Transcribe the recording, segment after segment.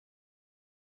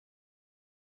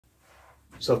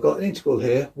So I've got an integral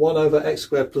here, 1 over x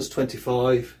squared plus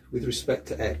 25 with respect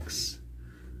to x.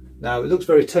 Now it looks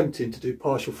very tempting to do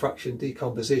partial fraction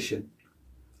decomposition,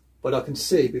 but I can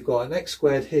see we've got an x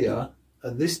squared here,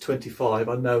 and this 25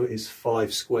 I know is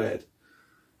 5 squared.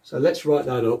 So let's write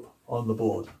that up on the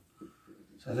board.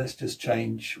 So let's just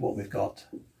change what we've got.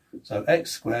 So x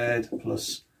squared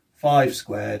plus 5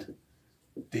 squared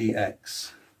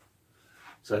dx.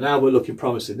 So now we're looking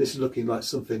promising. This is looking like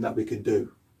something that we can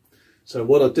do. So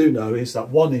what I do know is that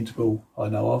one integral I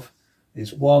know of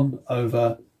is 1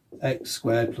 over x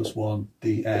squared plus 1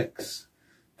 dx.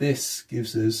 This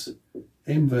gives us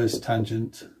inverse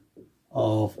tangent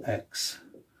of x,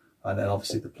 and then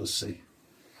obviously the plus c.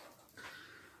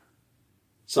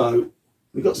 So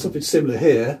we've got something similar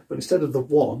here, but instead of the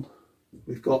 1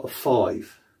 we've got a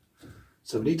 5.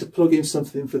 So we need to plug in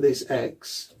something for this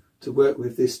x to work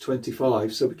with this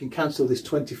 25, so we can cancel this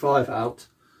 25 out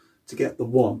to get the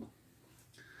 1.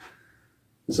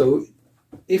 So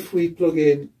if we plug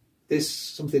in this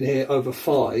something here over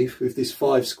 5 with this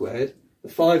 5 squared, the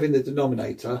 5 in the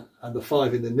denominator and the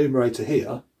 5 in the numerator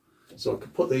here, so I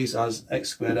can put these as x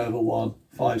squared over 1,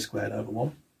 5 squared over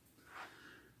 1.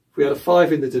 If we had a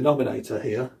 5 in the denominator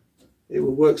here, it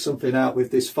will work something out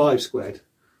with this 5 squared.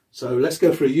 So let's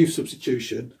go for a u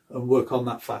substitution and work on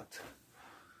that fact.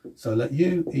 So let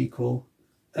u equal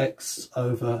x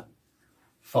over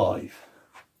 5.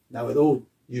 Now with all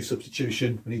u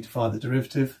substitution we need to find the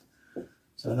derivative.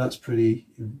 So that's pretty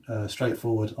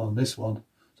straightforward on this one.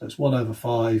 So it's 1 over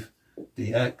 5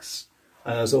 dx,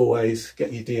 and as always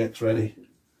get your dx ready.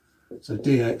 So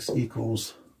dx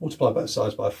equals, multiply both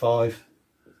sides by 5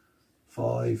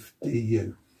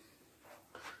 du.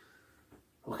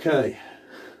 Okay,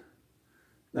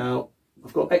 now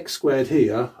I've got x squared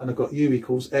here and I've got u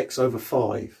equals x over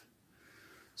 5.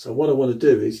 So what I want to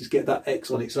do is get that x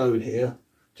on its own here,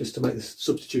 just to make the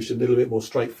substitution a little bit more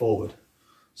straightforward.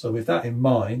 So with that in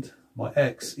mind, my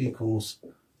x equals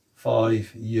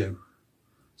 5u.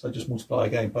 So just multiply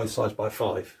again both sides by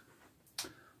 5.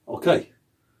 Okay,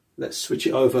 let's switch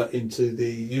it over into the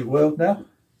u world now.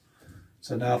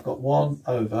 So now I've got 1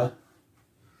 over,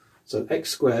 so x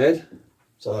squared,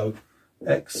 so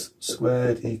x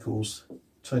squared equals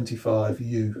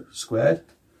 25u squared.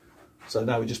 So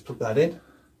now we just plug that in,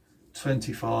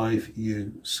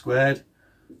 25u squared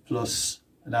plus,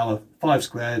 now 5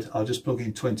 squared, I'll just plug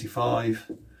in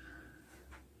 25.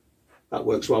 That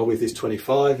works well with this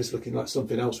 25, it's looking like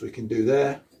something else we can do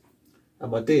there.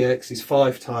 And my dx is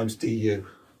 5 times du.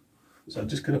 So I'm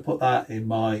just going to put that in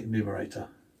my numerator,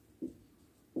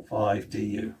 5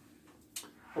 du.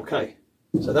 Okay,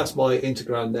 so that's my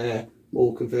integrand there,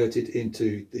 all converted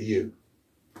into the u.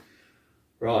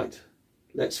 Right,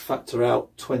 let's factor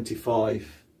out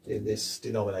 25 in this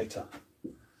denominator.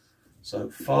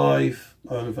 So 5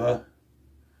 over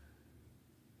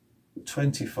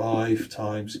 25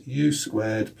 times u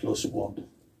squared plus 1.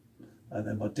 And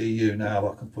then my du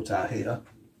now I can put out here.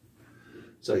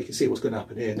 So you can see what's going to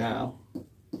happen here now.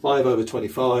 5 over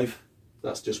 25,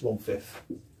 that's just 1/5.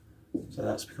 So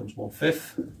that becomes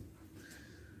 1/5.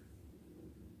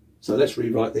 So let's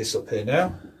rewrite this up here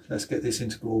now. Let's get this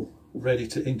integral ready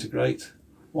to integrate.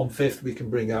 1/5 we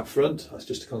can bring out front, that's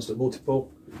just a constant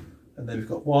multiple. And then we've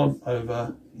got 1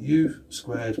 over u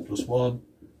squared plus 1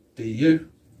 du.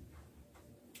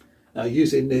 Now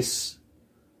using this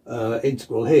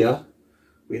integral here,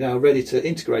 we're now ready to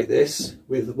integrate this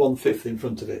with 1/5 in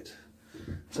front of it.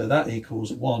 So that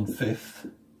equals 1/5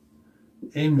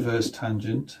 inverse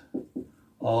tangent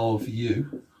of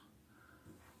u.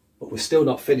 But we're still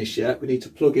not finished yet. We need to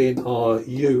plug in our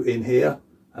u in here,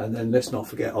 and then let's not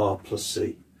forget our plus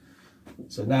c.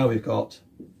 So now we've got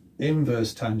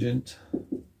inverse tangent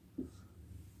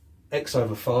x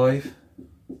over 5,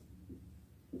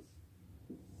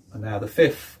 and now the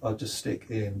 5th I'll just stick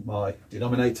in my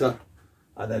denominator,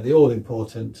 and then the all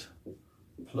important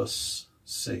plus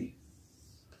c.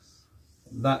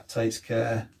 And that takes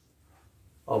care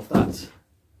of that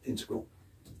integral.